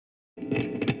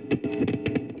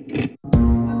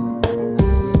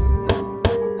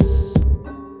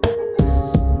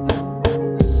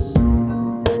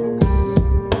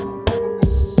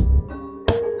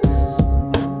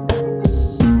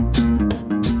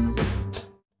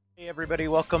everybody,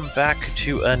 welcome back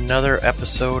to another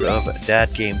episode of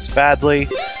Dad Games Badly.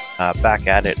 Back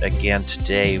at it again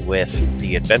today with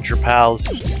the Adventure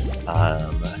Pals. I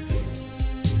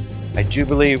do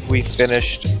believe we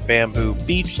finished Bamboo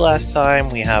Beach last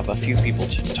time. We have a few people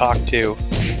to talk to,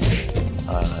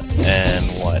 and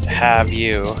what have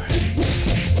you.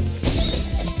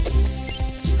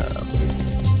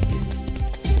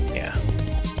 Yeah.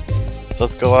 So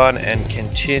let's go on and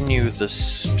continue the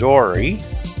story.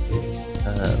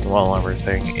 While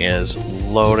everything is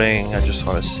loading, I just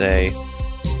want to say,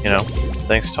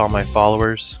 thanks to all my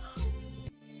followers.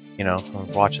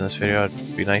 Watching this video,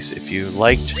 it'd be nice if you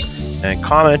liked and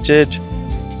commented.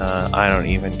 I don't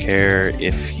even care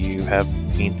if you have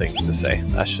mean things to say.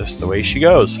 That's just the way she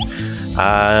goes.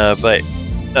 But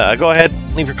go ahead,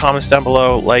 leave your comments down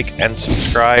below, like and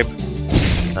subscribe.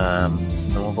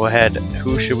 And we'll go ahead.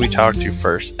 Who should we talk to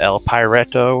first? El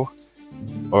Pireto?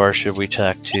 Or should we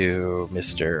talk to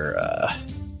Mr.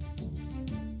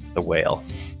 The Whale?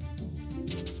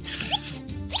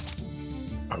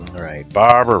 Alright,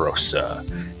 Barbarossa.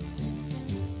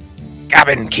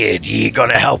 Cabin Kid, ye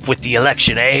gonna help with the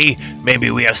election, eh?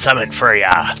 Maybe we have something for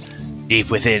ya.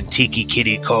 Deep within Tiki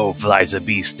Kitty Cove lies a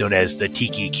beast known as the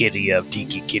Tiki Kitty of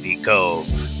Tiki Kitty Cove.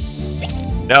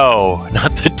 No,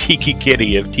 not the Tiki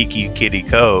Kitty of Tiki Kitty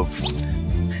Cove.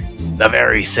 The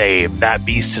very same. That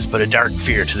beast has put a dark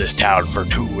fear to this town for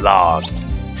too long.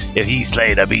 If ye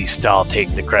slay the beast, I'll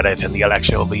take the credit and the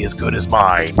election will be as good as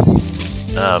mine.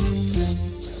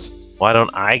 Why don't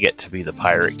I get to be the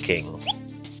Pirate King?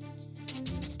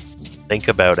 Think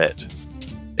about it.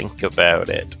 Think about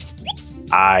it.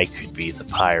 I could be the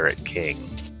Pirate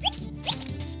King.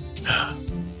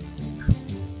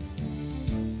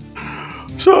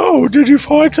 So, did you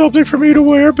find something for me to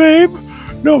wear, babe?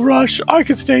 No rush, I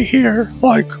can stay here,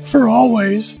 for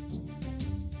always.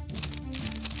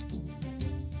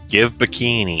 Give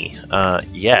bikini.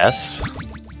 Yes.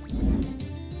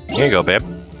 Here you go, babe.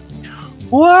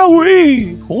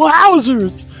 Wowee!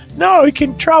 Wowzers! Now I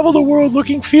can travel the world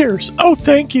looking fierce. Oh,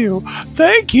 thank you.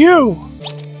 Thank you!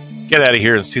 Get out of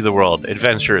here and see the world.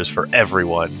 Adventure is for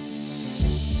everyone.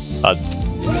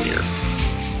 Here.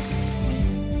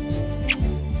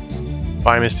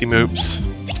 Bye, Misty Moops.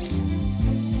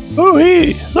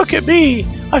 Ooh-wee! Look at me!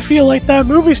 I feel like that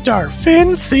movie star,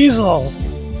 Finn Cecil!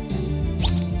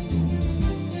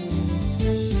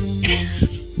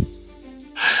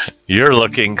 You're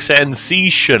looking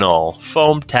sensational.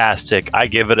 Foamtastic. I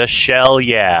give it a shell,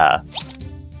 yeah.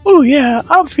 Ooh yeah,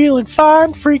 I'm feeling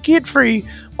fine, freaky and free.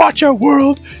 Watch out,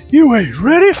 world. You ain't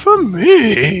ready for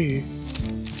me.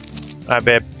 Hi,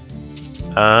 babe.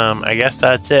 I guess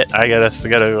that's it. I gotta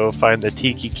go find the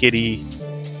Tiki Kitty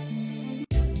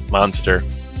monster.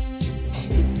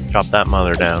 Chop that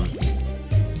mother down.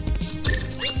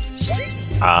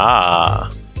 Ah,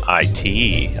 IT.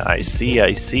 I see.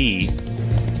 I see.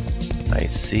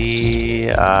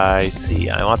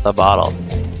 I want the bottle.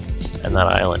 And that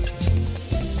island.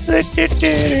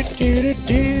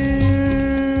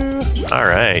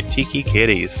 Alright, Tiki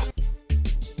Kitties.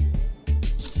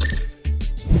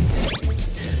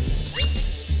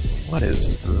 What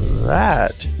is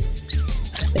that?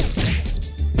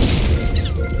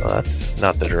 Well, that's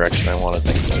not the direction I wanted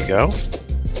things to go.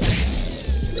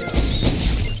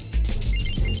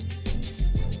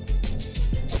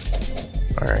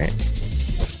 Alright.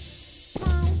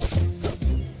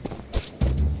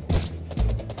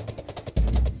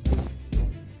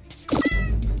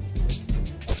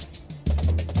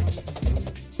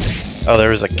 Oh,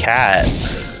 there was a cat.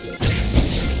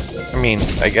 I mean,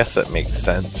 I guess that makes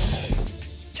sense.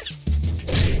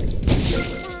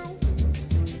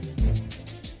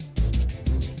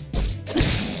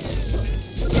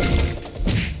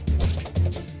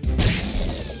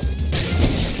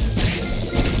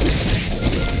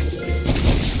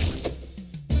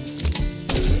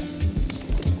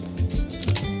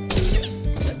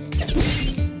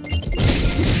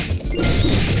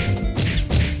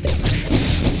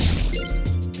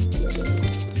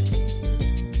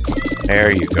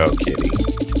 There you go, kitty.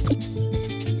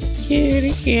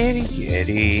 Kitty, kitty,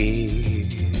 kitty.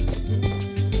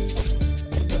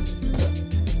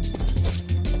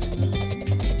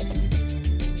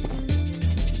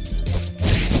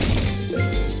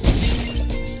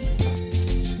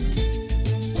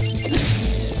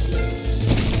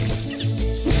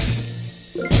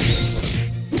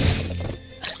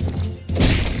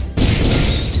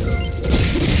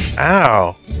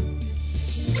 Ow.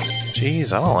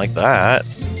 Jeez, I don't like that.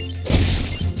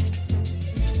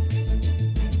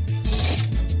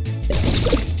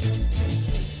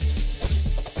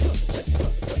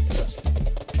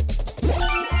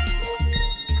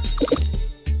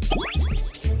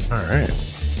 Alright.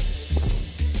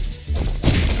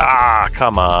 Ah,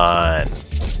 come on.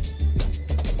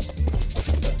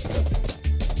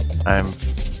 I'm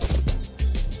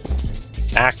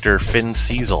actor Finn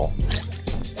Cecil.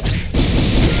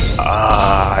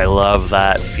 Ah, I love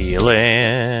that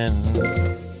feeling.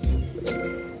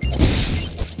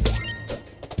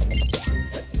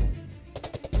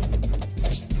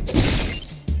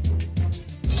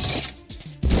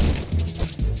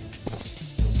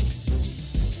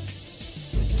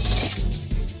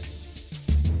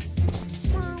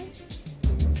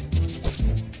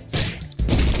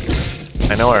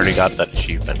 I know I already got that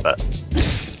achievement, but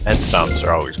head stomps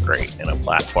are always great in a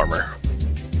platformer.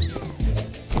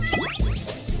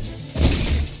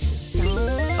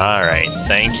 Alright,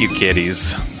 thank you,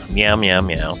 kitties. Meow, meow,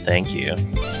 meow, thank you.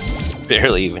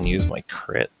 Barely even used my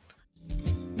crit.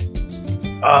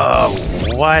 Oh,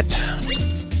 what?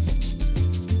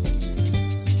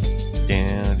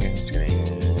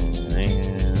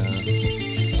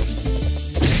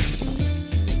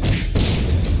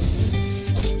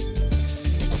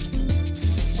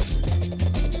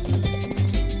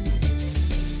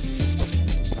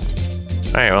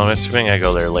 Alright, well, I'm assuming I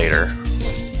go there later.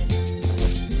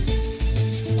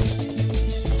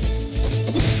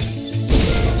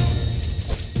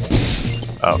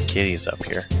 Oh, Kitty's up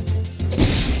here.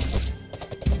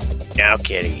 Now,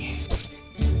 Kitty.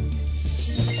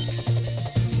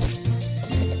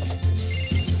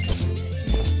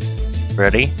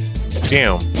 Ready?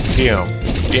 Boom, boom,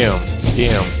 boom,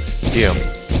 boom, boom.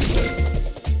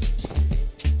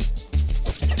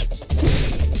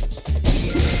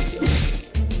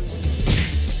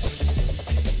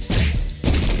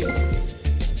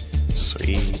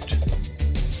 Sweet.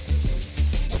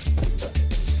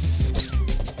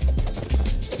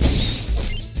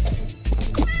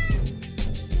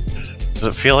 Does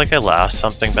it feel like I lost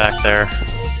something back there?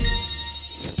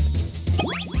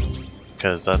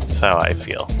 Because that's how I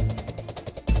feel.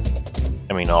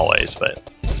 I mean, always, but...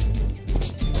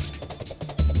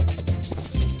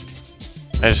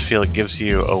 I just feel it gives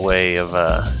you a way of,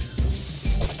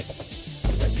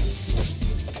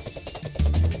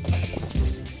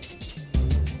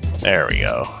 There we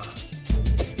go.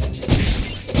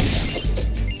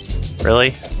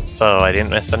 Really? So I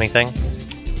didn't miss anything?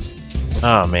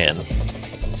 Oh, man.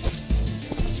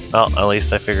 Well, at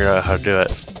least I figured out how to do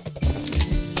it.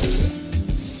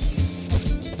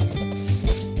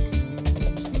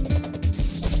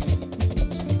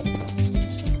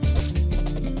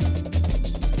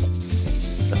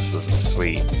 This is a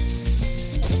sweet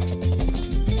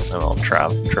little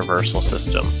traversal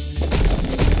system.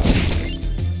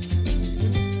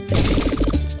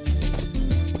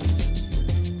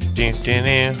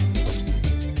 Do-do-do.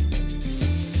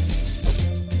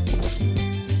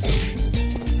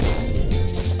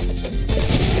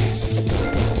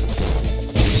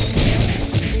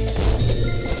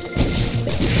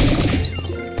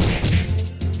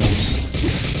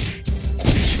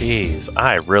 Jeez,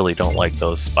 I really don't like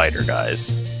those spider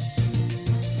guys.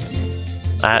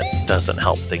 That doesn't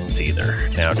help things either,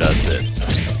 now does it?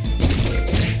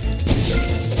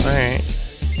 Alright.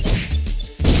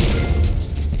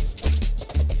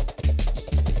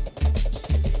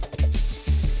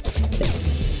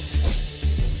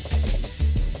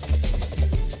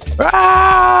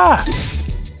 Ah!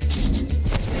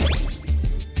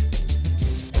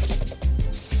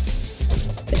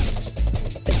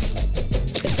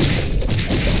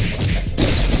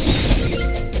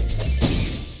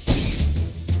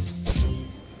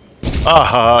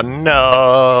 Oh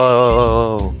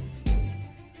no!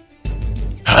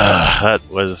 That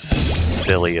was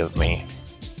silly of me.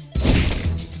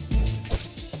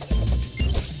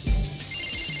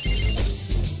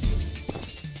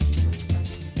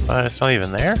 But it's not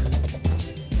even there?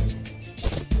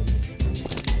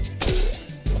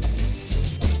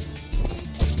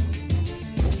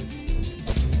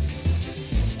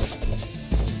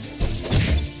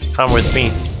 Come with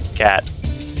me, cat.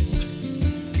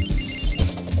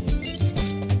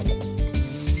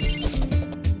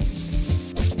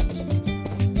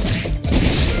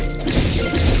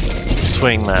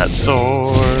 Swing that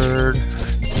sword.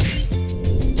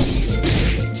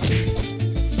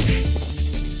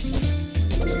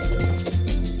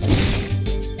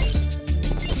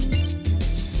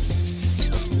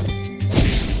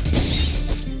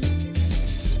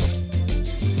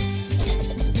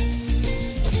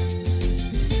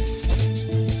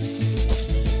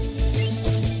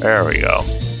 There we go.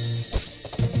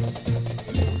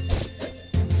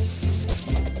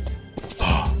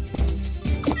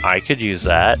 I could use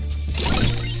that.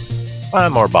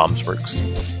 More bombs works.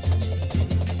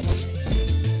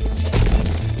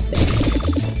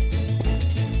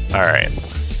 Alright.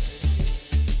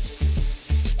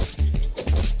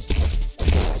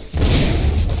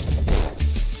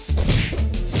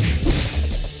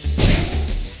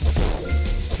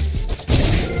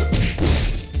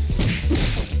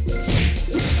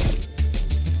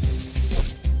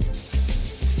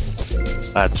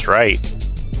 That's right.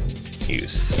 You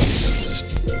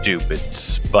stupid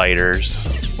spiders.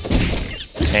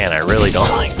 Man, I really don't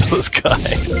like those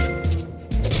guys.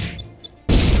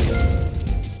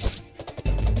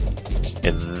 Okay,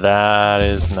 that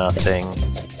is nothing.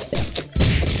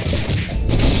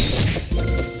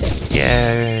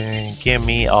 Yeah, give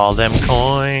me all them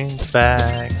coins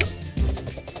back.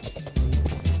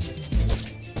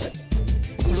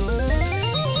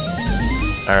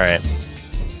 Alright.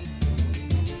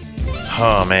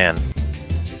 Oh man.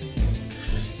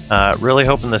 Really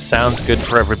hoping this sounds good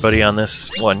for everybody on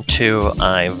this one too.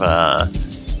 I've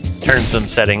turned some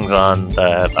settings on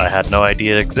that I had no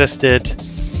idea existed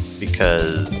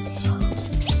because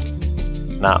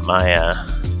not my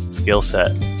skill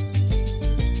set,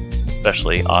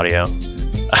 especially audio.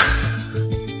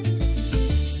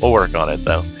 We'll work on it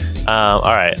though.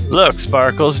 Alright, look,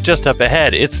 Sparkles, just up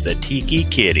ahead, it's the Tiki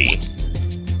Kitty.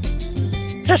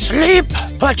 To sleep,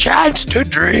 perchance to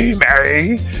dream,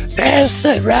 eh? There's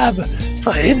the rub,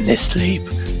 for in this sleep,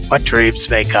 what dreams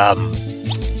may come.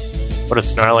 What a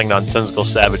snarling, nonsensical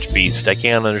savage beast. I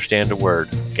can't understand a word.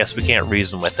 Guess we can't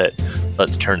reason with it.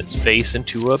 Let's turn its face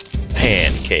into a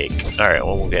pancake. Alright,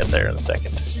 well, we'll get there in a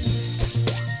second.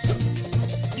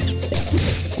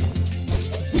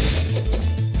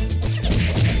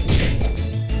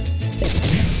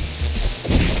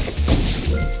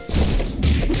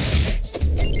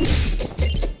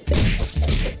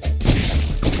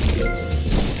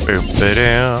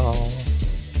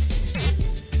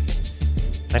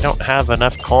 I don't have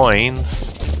enough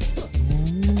coins.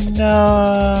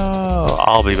 No.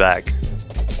 I'll be back.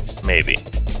 Maybe.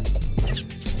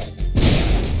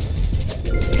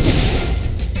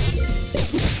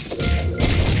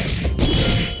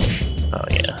 Oh,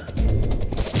 yeah.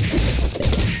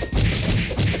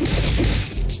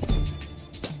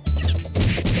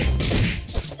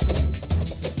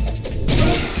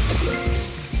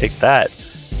 Take that.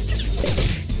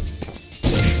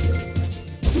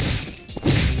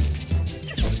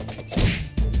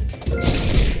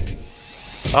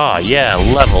 Oh yeah,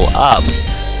 level up.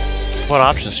 What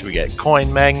options should we get?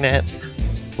 Coin magnet,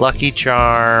 lucky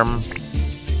charm.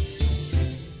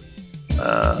 I'm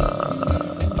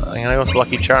gonna go with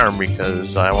lucky charm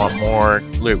because I want more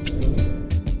loot.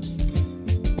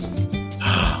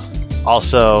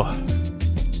 Also,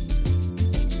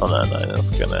 hold on, I'm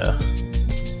just gonna.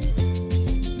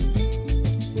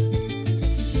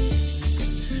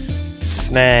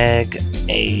 Snag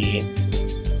a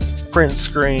print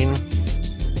screen.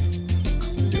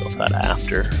 That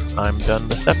after I'm done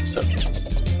this episode.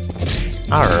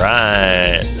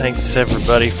 Alright, thanks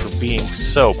everybody for being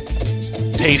so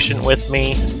patient with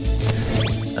me.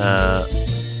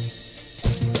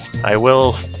 I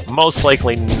will most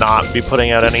likely not be putting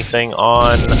out anything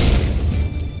on...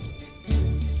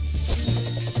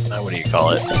 what do you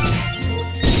call it?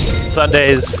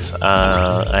 Sundays.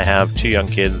 I have 2 young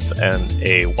kids and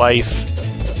a wife.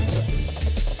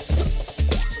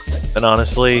 And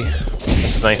honestly,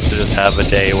 it's nice to just have a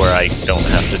day where I don't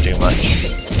have to do much.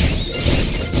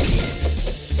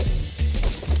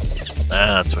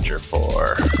 That's what you're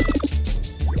for.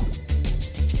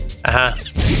 Aha.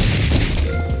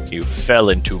 You fell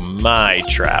into my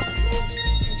trap.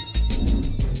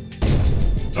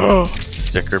 Oh,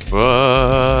 sticker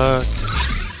book.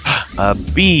 A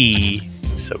bee.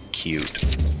 So cute.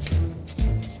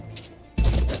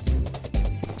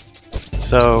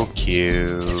 So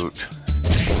cute.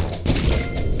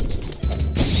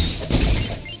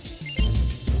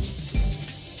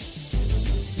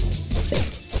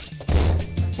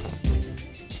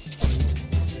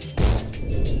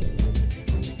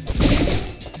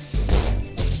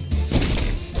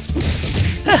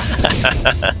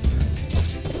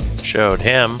 Showed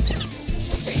him.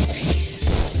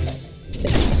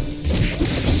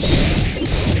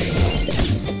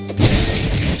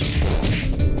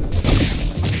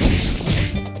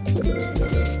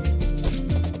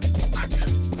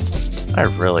 I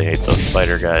really hate those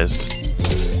spider guys.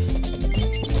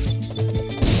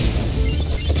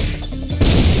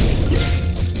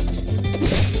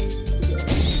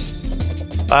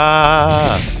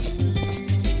 Ah!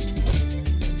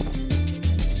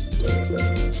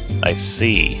 I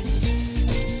see.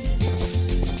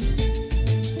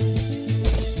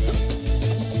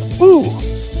 Woo!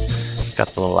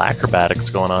 Got the little acrobatics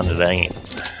going on today.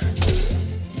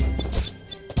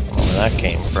 that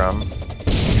came from.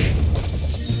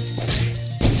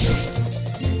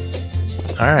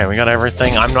 Alright, we got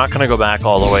everything. I'm not going to go back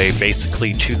all the way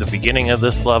basically to the beginning of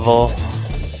this level.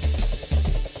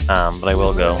 But I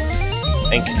will go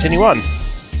and continue on.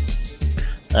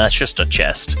 It's just a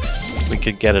chest. We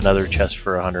could get another chest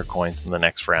for 100 coins in the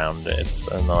next round.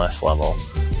 It's in the last level.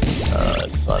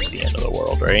 It's not the end of the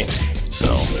world, right?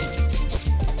 So...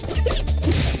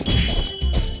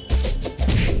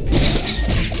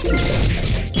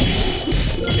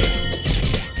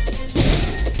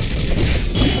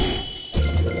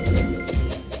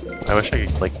 I wish I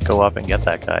could, like, go up and get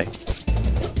that guy.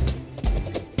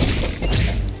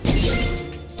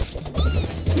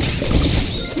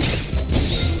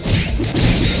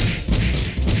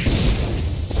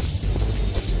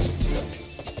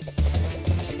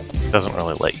 Doesn't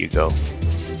really let you go.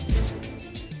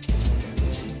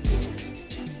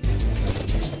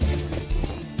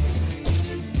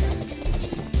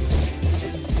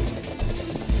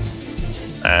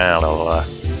 I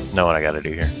don't know what I gotta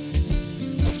do here.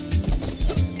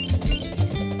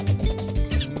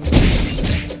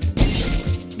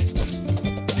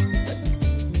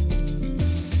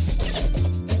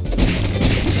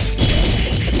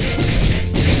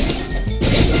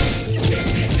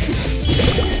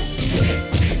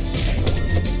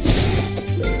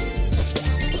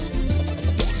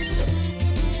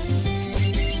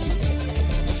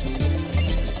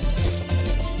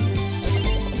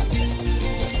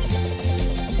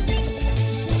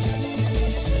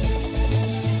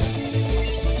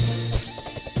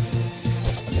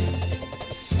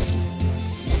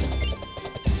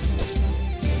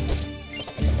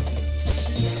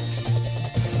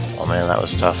 Oh man, that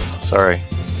was tough. Sorry.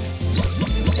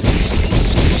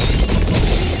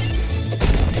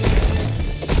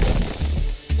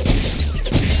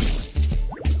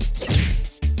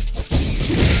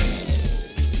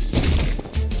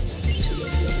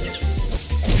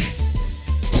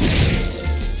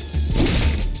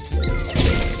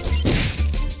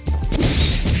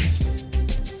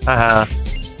 Haha.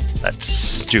 That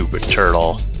stupid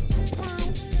turtle.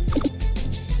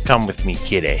 Come with me,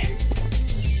 kitty.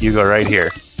 You go right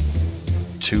here.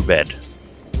 To bed.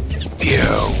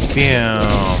 Pew! Pew!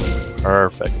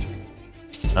 Perfect.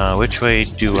 Which way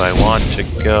do I want to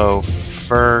go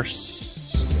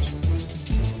first?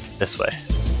 This way.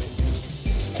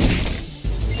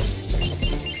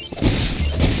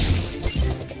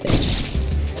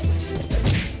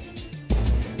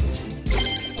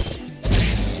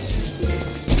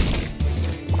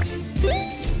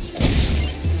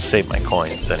 Save my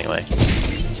coins anyway.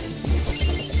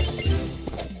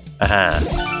 Aha.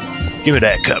 Give me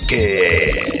that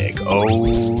cupcake.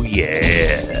 Oh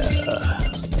yeah.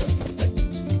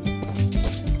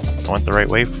 I went the right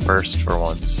way first for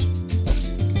once.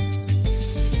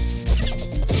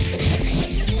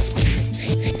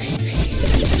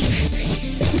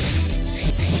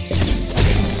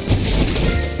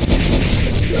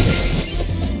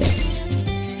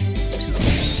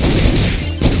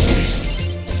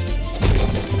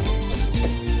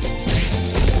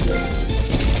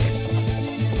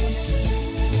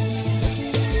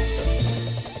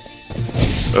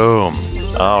 Boom.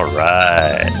 All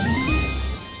right.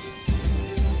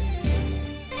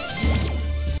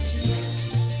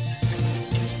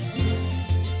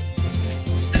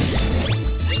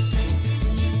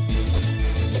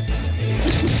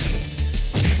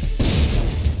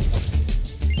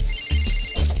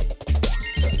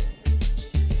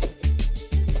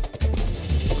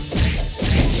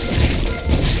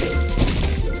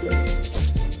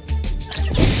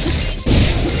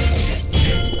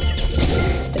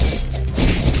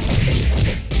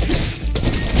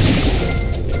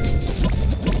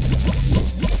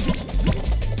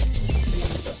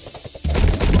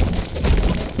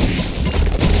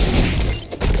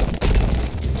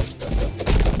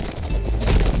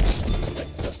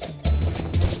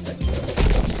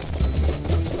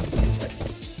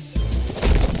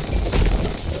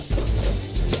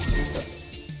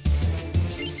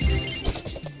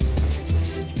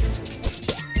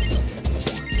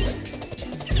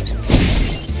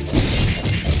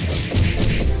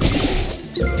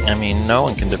 I mean, no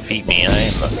one can defeat me. I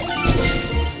am the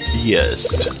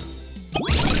best.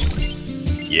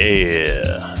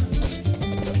 Yeah.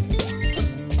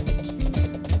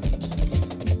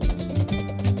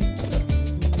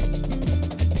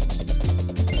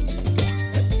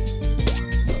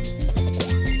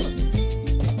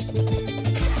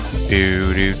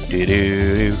 Do do do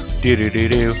do do do do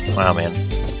do. Wow, man.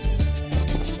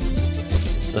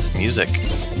 This music.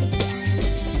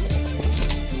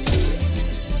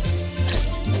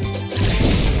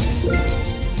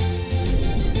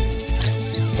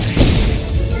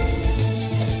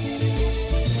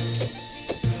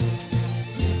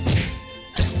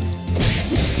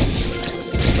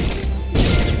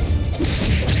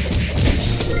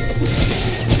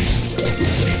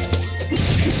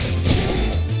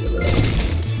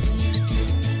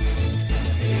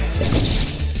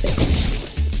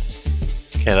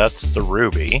 Okay, that's the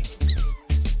ruby.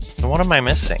 And what am I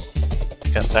missing?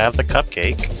 Guess I have the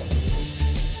cupcake.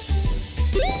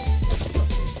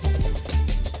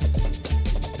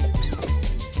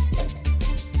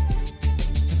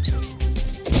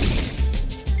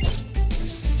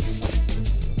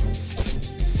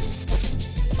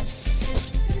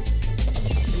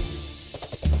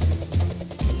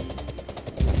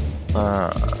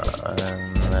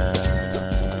 And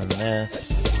then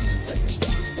this.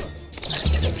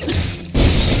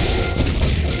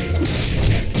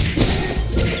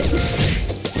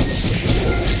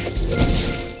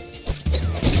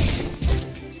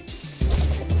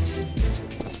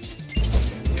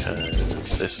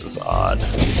 Because this is odd.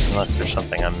 Unless there's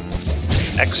something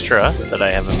extra that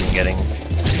I haven't been getting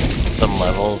some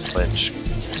levels, which...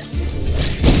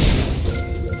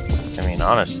 I mean,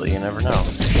 honestly, you never know.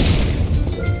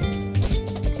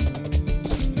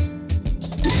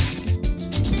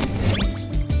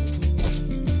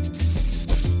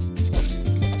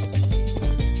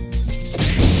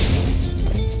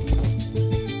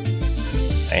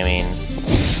 I mean,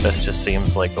 this just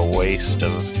seems like a waste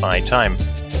of my time.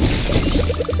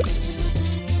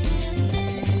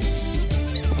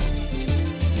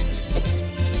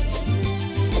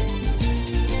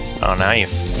 Oh, now you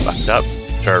fucked up,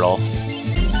 turtle.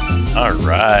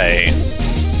 Alright.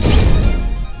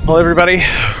 Well, everybody,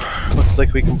 looks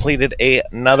like we completed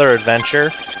another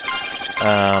adventure.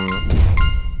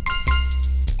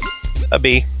 A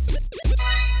B.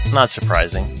 Not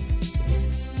surprising.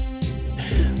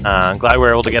 I'm glad we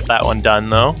were able to get that one done,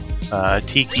 though.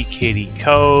 Tiki Kitty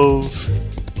Cove.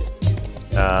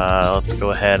 Let's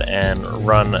go ahead and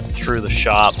run through the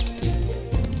shop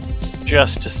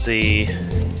just to see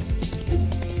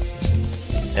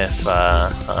if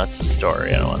that's a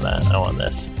story. I don't want that. I want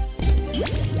this.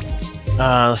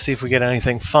 Let's see if we get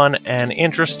anything fun and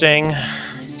interesting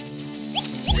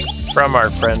from our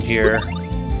friend here,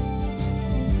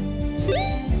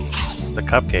 the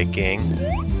Cupcake King.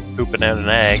 Pooping out an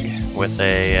egg with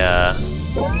a,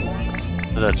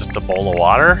 is that just a bowl of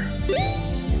water?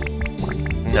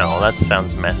 No, that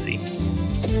sounds messy.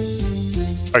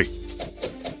 Hey,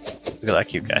 look at that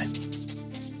cute guy.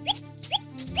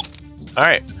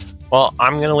 Alright, well,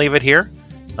 I'm going to leave it here.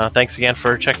 Thanks again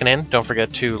for checking in. Don't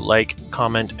forget to like,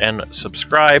 comment, and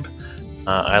subscribe.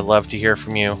 I'd love to hear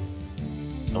from you,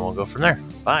 and we'll go from there.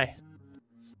 Bye.